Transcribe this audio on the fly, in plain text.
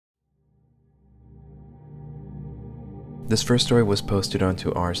This first story was posted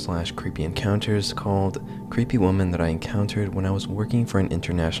onto r/creepy encounters called Creepy Woman That I Encountered When I Was Working for an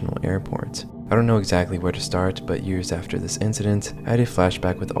International Airport. I don't know exactly where to start, but years after this incident, I had a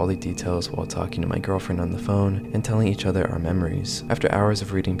flashback with all the details while talking to my girlfriend on the phone and telling each other our memories. After hours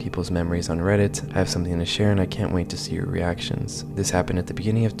of reading people's memories on Reddit, I have something to share and I can't wait to see your reactions. This happened at the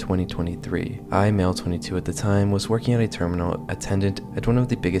beginning of 2023. I, male 22 at the time, was working at a terminal attendant at one of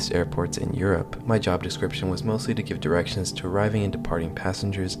the biggest airports in Europe. My job description was mostly to give directions to arriving and departing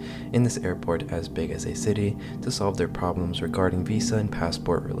passengers in this airport as big as a city to solve their problems regarding visa and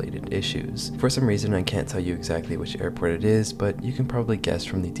passport related issues. For some reason, I can't tell you exactly which airport it is, but you can probably guess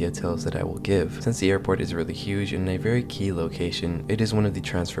from the details that I will give. Since the airport is really huge and in a very key location, it is one of the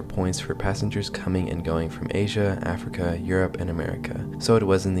transfer points for passengers coming and going from Asia, Africa, Europe, and America. So it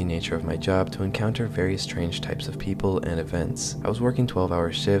was in the nature of my job to encounter very strange types of people and events. I was working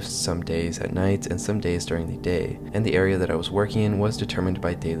 12-hour shifts, some days at night and some days during the day, and the area that I was working in was determined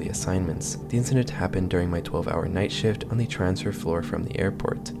by daily assignments. The incident happened during my 12-hour night shift on the transfer floor from the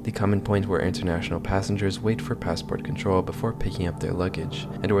airport, the common point where international passengers wait for passport control before picking up their luggage,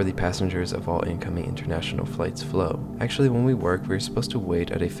 and where the passengers of all incoming international flights flow. Actually, when we work, we are supposed to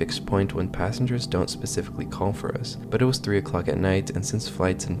wait at a fixed point when passengers don't specifically call for us, but it was 3 o'clock at night, and since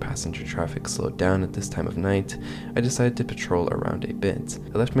flights and passenger traffic slowed down at this time of night, I decided to patrol around a bit.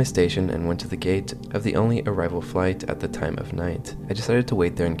 I left my station and went to the gate of the only arrival flight at the time of night. I decided to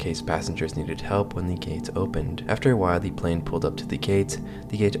wait there in case passengers needed help when the gate opened. After a while, the plane pulled up to the gate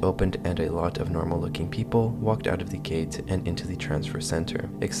opened and a lot of normal-looking people walked out of the gate and into the transfer center,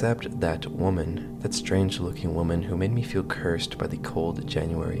 except that woman, that strange-looking woman who made me feel cursed by the cold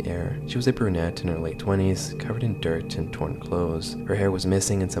January air. She was a brunette in her late 20s, covered in dirt and torn clothes. Her hair was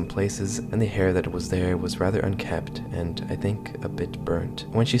missing in some places, and the hair that was there was rather unkempt and, I think, a bit burnt.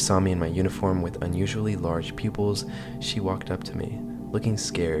 When she saw me in my uniform with unusually large pupils, she walked up to me, looking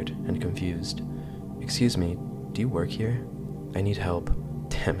scared and confused. "Excuse me, do you work here? I need help."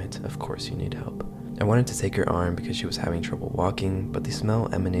 "Damn it, of course you need help." I wanted to take her arm because she was having trouble walking, but the smell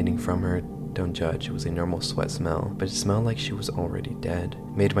emanating from her, don't judge, it was a normal sweat smell, but it smelled like she was already dead.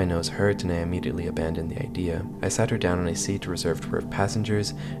 It made my nose hurt and I immediately abandoned the idea. I sat her down on a seat reserved for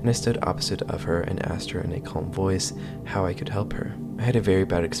passengers, and I stood opposite of her and asked her in a calm voice how I could help her. I had a very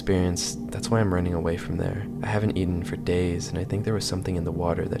bad experience, that's why I'm running away from there. I haven't eaten for days, and I think there was something in the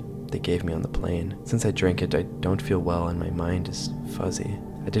water that they gave me on the plane. Since I drank it, I don't feel well and my mind is fuzzy.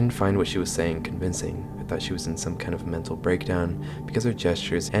 I didn't find what she was saying convincing. I thought she was in some kind of mental breakdown because her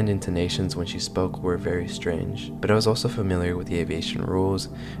gestures and intonations when she spoke were very strange. But I was also familiar with the aviation rules,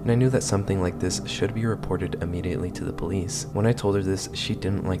 and I knew that something like this should be reported immediately to the police. When I told her this, she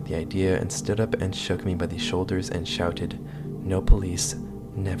didn't like the idea and stood up and shook me by the shoulders and shouted, "No police,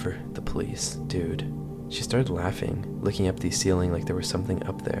 never the police, dude." She started laughing, looking up the ceiling like there was something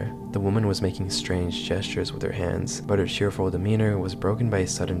up there. The woman was making strange gestures with her hands, but her cheerful demeanor was broken by a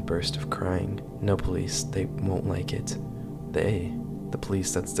sudden burst of crying. "No police, they won't like it." The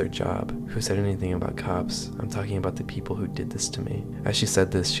police, that's their job. Who said anything about cops? I'm talking about the people who did this to me. As she said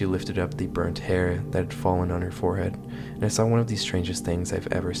this, she lifted up the burnt hair that had fallen on her forehead, and I saw one of the strangest things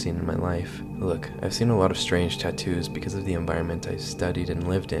I've ever seen in my life. Look, I've seen a lot of strange tattoos because of the environment I've studied and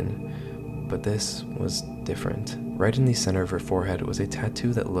lived in, but this was different. Right in the center of her forehead was a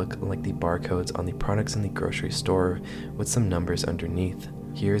tattoo that looked like the barcodes on the products in the grocery store with some numbers underneath.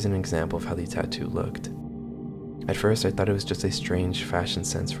 Here's an example of how the tattoo looked. At first, I thought it was just a strange fashion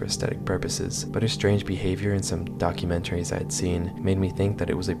sense for aesthetic purposes, but her strange behavior in some documentaries I had seen made me think that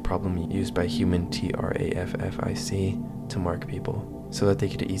it was a problem used by human traffic to mark people, so that they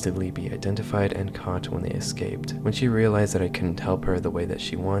could easily be identified and caught when they escaped. When she realized that I couldn't help her the way that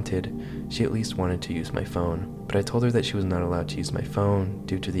she wanted, she at least wanted to use my phone. But I told her that she was not allowed to use my phone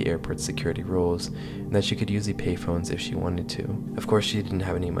due to the airport's security rules, and that she could use the payphones if she wanted to. Of course, she didn't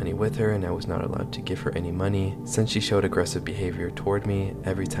have any money with her, and I was not allowed to give her any money, since she showed aggressive behavior toward me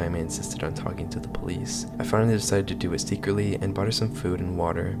every time I insisted on talking to the police. I finally decided to do it secretly and bought her some food and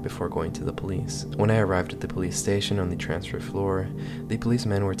water before going to the police. When I arrived at the police station on the transfer floor, the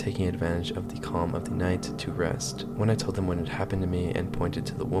policemen were taking advantage of the calm of the night to rest. When I told them what had happened to me and pointed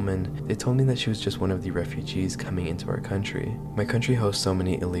to the woman, they told me that she was just one of the refugees coming into our country. My country hosts so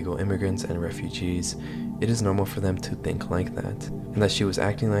many illegal immigrants and refugees, It is normal for them to think like that, and that she was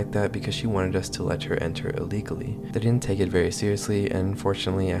acting like that because she wanted us to let her enter illegally. They didn't take it very seriously, and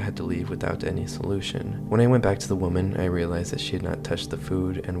unfortunately I had to leave without any solution. When I went back to the woman, I realized that she had not touched the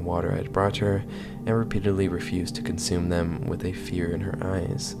food and water I had brought her, and repeatedly refused to consume them with a fear in her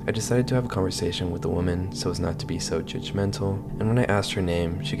eyes. I decided to have a conversation with the woman so as not to be so judgmental, and when I asked her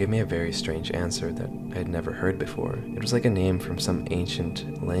name, she gave me a very strange answer that I had never heard before. It was like a name from some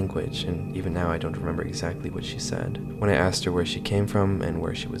ancient language, and even now I don't remember exactly what she said. When I asked her where she came from and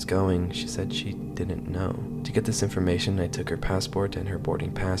where she was going, she said she didn't know. To get this information, I took her passport and her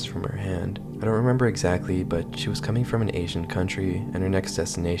boarding pass from her hand. I don't remember exactly, but she was coming from an Asian country, and her next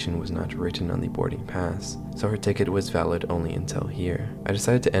destination was not written on the boarding pass, so her ticket was valid only until here. I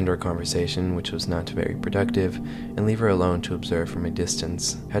decided to end our conversation, which was not very productive, and leave her alone to observe from a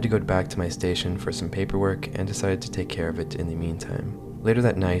distance. I had to go back to my station for some paperwork and decided to take care of it in the meantime. Later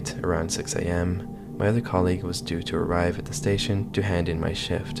that night, around 6 a.m., my other colleague was due to arrive at the station to hand in my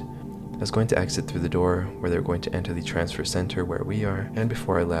shift. I was going to exit through the door where they were going to enter the transfer center where we are, and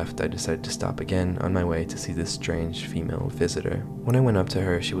before I left, I decided to stop again on my way to see this strange female visitor. When I went up to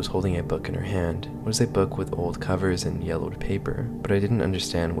her, she was holding a book in her hand. It was a book with old covers and yellowed paper, but I didn't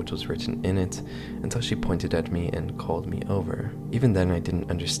understand what was written in it until she pointed at me and called me over. Even then, I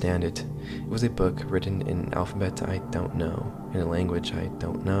didn't understand it. It was a book written in an alphabet I don't know, in a language I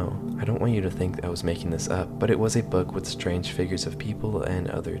don't know. I don't want you to think I was making this up, but it was a book with strange figures of people and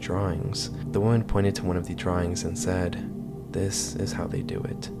other drawings. The woman pointed to one of the drawings and said, "This is how they do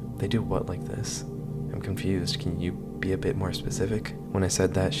it." "They do what like this?" "I'm confused. Can you be a bit more specific?" When I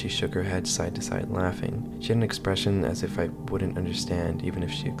said that, she shook her head side to side laughing. She had an expression as if I wouldn't understand even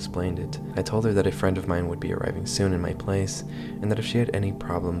if she explained it. I told her that a friend of mine would be arriving soon in my place, and that if she had any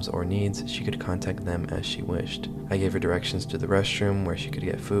problems or needs, she could contact them as she wished. I gave her directions to the restroom where she could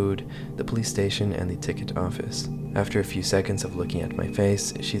get food, the police station, and the ticket office. After a few seconds of looking at my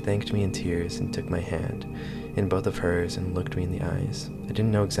face, she thanked me in tears and took my hand in both of hers and looked me in the eyes. I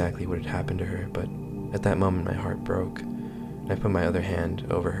didn't know exactly what had happened to her, but at that moment my heart broke, and I put my other hand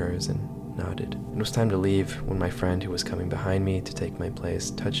over hers and nodded. It was time to leave when my friend, who was coming behind me to take my place,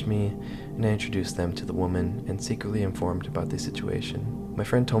 touched me, and I introduced them to the woman and secretly informed about the situation. My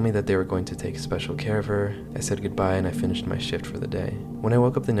friend told me that they were going to take special care of her. I said goodbye and I finished my shift for the day. When I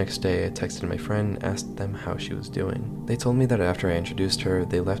woke up the next day, I texted my friend and asked them how she was doing. They told me that after I introduced her,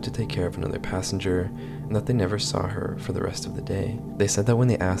 they left to take care of another passenger, and that they never saw her for the rest of the day. They said that when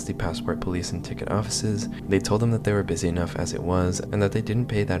they asked the passport police and ticket offices, they told them that they were busy enough as it was, and that they didn't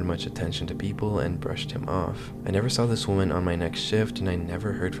pay that much attention to people and brushed him off. I never saw this woman on my next shift, and I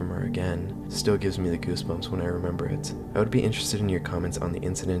never heard from her again. Still gives me the goosebumps when I remember it. I would be interested in your comments on the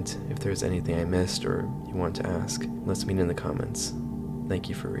incident. If there's anything I missed or you want to ask, let's meet in the comments. Thank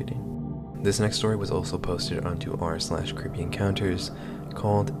you for reading. This next story was also posted onto r/creepyencounters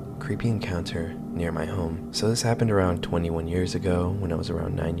called Creepy Encounter Near My Home. So this happened around 21 years ago when I was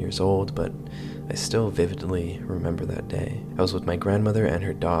around 9 years old, but I still vividly remember that day. I was with my grandmother and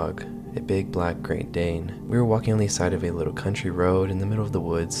her dog, a big black Great Dane. We were walking on the side of a little country road in the middle of the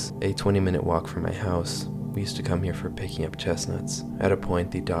woods, a 20-minute walk from my house. We used to come here for picking up chestnuts. At a point,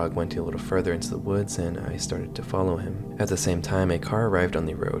 the dog went a little further into the woods and I started to follow him. At the same time, a car arrived on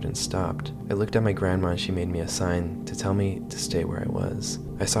the road and stopped. I looked at my grandma and she made me a sign to tell me to stay where I was.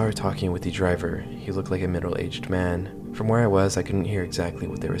 I saw her talking with the driver. He looked like a middle-aged man. From where I was, I couldn't hear exactly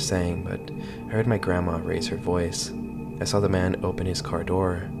what they were saying, but I heard my grandma raise her voice. I saw the man open his car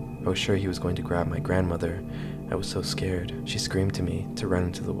door. I was sure he was going to grab my grandmother. I was so scared. She screamed to me to run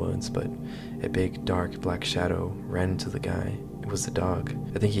into the woods, but a big, dark, black shadow ran into the guy. It was the dog.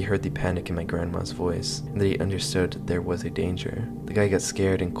 I think he heard the panic in my grandma's voice, and that he understood there was a danger. The guy got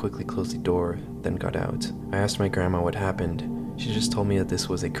scared and quickly closed the door, then got out. I asked my grandma what happened. She just told me that this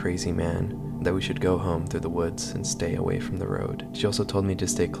was a crazy man, and that we should go home through the woods and stay away from the road. She also told me to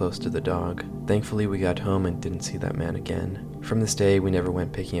stay close to the dog. Thankfully, we got home and didn't see that man again. From this day, we never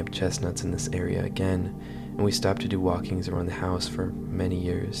went picking up chestnuts in this area again, and we stopped to do walkings around the house for many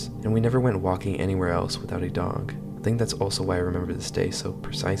years. And we never went walking anywhere else without a dog. I think that's also why I remember this day so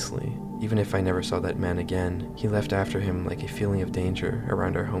precisely. Even if I never saw that man again, he left after him like a feeling of danger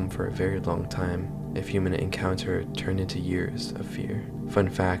around our home for a very long time. A few-minute encounter turned into years of fear. Fun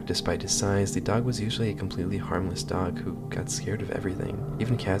fact, despite his size, the dog was usually a completely harmless dog who got scared of everything,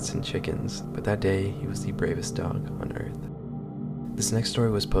 even cats and chickens, but that day he was the bravest dog on earth. This next story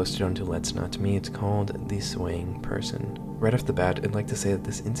was posted onto Let's Not Meet called The Swaying Person. Right off the bat, I'd like to say that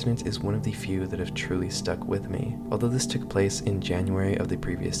this incident is one of the few that have truly stuck with me. Although this took place in January of the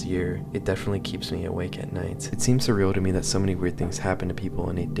previous year, it definitely keeps me awake at night. It seems surreal to me that so many weird things happen to people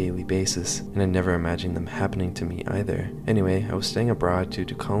on a daily basis, and I never imagined them happening to me either. Anyway, I was staying abroad due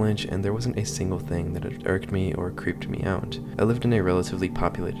to college, and there wasn't a single thing that had irked me or creeped me out. I lived in a relatively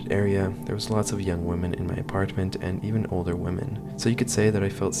populated area, there was lots of young women in my apartment, and even older women, so you could say that I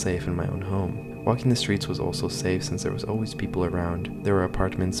felt safe in my own home. Walking the streets was also safe since there was always people around. There were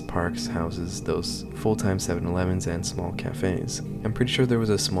apartments, parks, houses, those full-time 7-Elevens, and small cafes. I'm pretty sure there was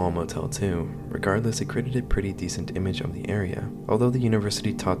a small motel too. Regardless, it created a pretty decent image of the area. Although the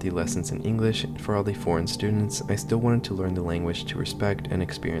university taught the lessons in English for all the foreign students, I still wanted to learn the language to respect and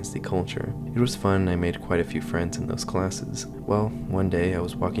experience the culture. It was fun and I made quite a few friends in those classes. Well, one day I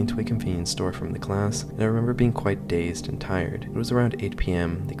was walking to a convenience store from the class, and I remember being quite dazed and tired. It was around 8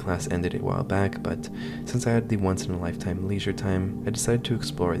 p.m, the class ended a while back, but since I had the once-in-a-lifetime leisure time, I decided to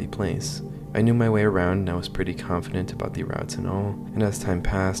explore the place. I knew my way around and I was pretty confident about the routes and all, and as time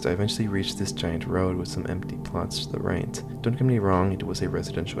passed, I eventually reached this giant road with some empty plots to the right. Don't get me wrong, it was a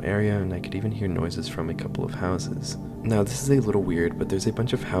residential area and I could even hear noises from a couple of houses. Now this is a little weird, but there's a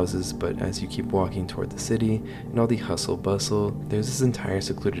bunch of houses, but as you keep walking toward the city and all the hustle bustle, there's this entire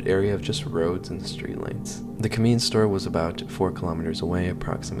secluded area of just roads and streetlights. The convenience store was about 4 kilometers away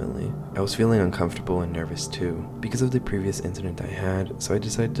approximately. I was feeling uncomfortable and nervous too, because of the previous incident I had, so I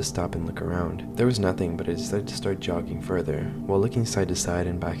decided to stop and look around. There was nothing, but I decided to start jogging further, while looking side to side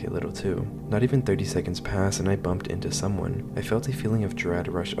and back a little too. Not even 30 seconds passed and I bumped into someone. I felt a feeling of dread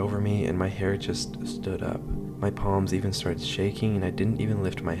rush over me and my hair just stood up. My palms even started shaking and I didn't even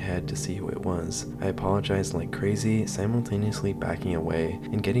lift my head to see who it was. I apologized like crazy, simultaneously backing away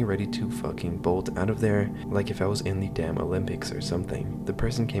and getting ready to fucking bolt out of there like if I was in the damn Olympics or something. The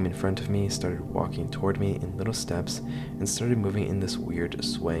person came in front of me, started walking toward me in little steps, and started moving in this weird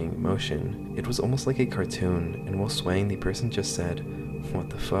swaying motion. It was almost like a cartoon, and while swaying the person just said,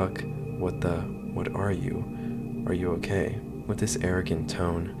 "What the fuck? What are you? Are you okay?" With this arrogant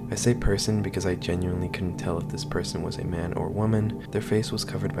tone. I say person because I genuinely couldn't tell if this person was a man or woman. Their face was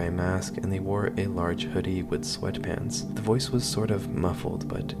covered by a mask and they wore a large hoodie with sweatpants. The voice was sort of muffled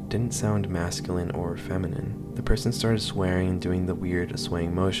but didn't sound masculine or feminine. The person started swearing and doing the weird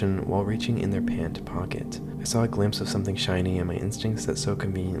swaying motion while reaching in their pant pocket. I saw a glimpse of something shiny and my instincts that so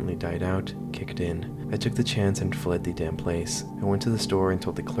conveniently died out kicked in. I took the chance and fled the damn place. I went to the store and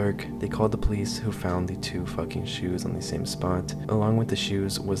told the clerk. They called the police, who found the 2 fucking shoes on the same spot. Along with the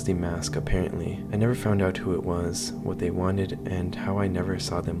shoes was the mask apparently. I never found out who it was, what they wanted, and how I never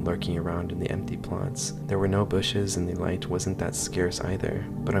saw them lurking around in the empty plots. There were no bushes and the light wasn't that scarce either,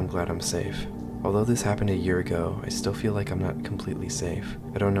 but I'm glad I'm safe. Although this happened a year ago, I still feel like I'm not completely safe.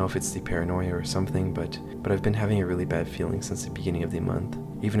 I don't know if it's the paranoia or something, but I've been having a really bad feeling since the beginning of the month.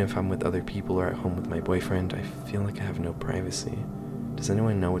 Even if I'm with other people or at home with my boyfriend, I feel like I have no privacy. Does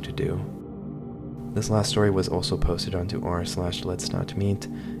anyone know what to do? This last story was also posted onto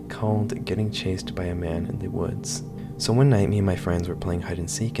r/letsnotmeet, called Getting Chased by a Man in the Woods. So one night, me and my friends were playing hide and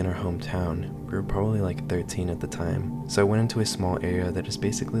seek in our hometown. We were probably like 13 at the time. So I went into a small area that is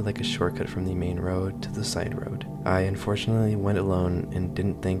basically like a shortcut from the main road to the side road. I unfortunately went alone and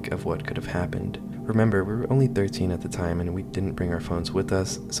didn't think of what could have happened. Remember, we were only 13 at the time and we didn't bring our phones with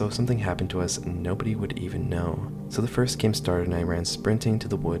us, so if something happened to us, nobody would even know. So the first game started and I ran sprinting to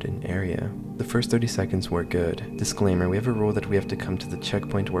the wooden area. The first 30 seconds were good. Disclaimer, we have a rule that we have to come to the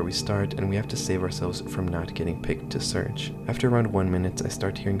checkpoint where we start and we have to save ourselves from not getting picked to search. After around 1 minute, I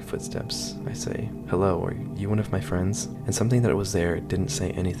start hearing footsteps. I say, "Hello, are you one of my friends?" And something that was there didn't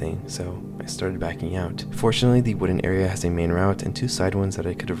say anything, so I started backing out. Fortunately, the wooden area has a main route and 2 side ones that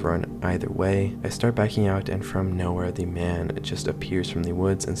I could have run either way. I start backing out and from nowhere the man just appears from the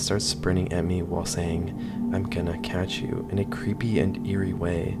woods and starts sprinting at me while saying, "I'm gonna catch you," in a creepy and eerie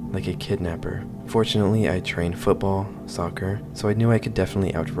way, like a kidnapper. Fortunately, I trained football, soccer, so I knew I could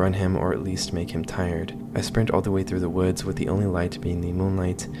definitely outrun him or at least make him tired. I sprint all the way through the woods with the only light being the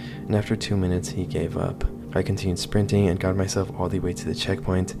moonlight, and after 2 minutes he gave up. I continued sprinting and got myself all the way to the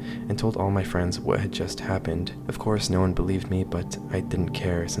checkpoint and told all my friends what had just happened. Of course, no one believed me, but I didn't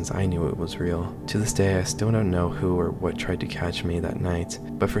care since I knew it was real. To this day, I still don't know who or what tried to catch me that night,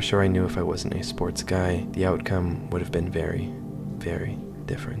 but for sure I knew if I wasn't a sports guy, the outcome would have been very, very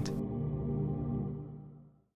different.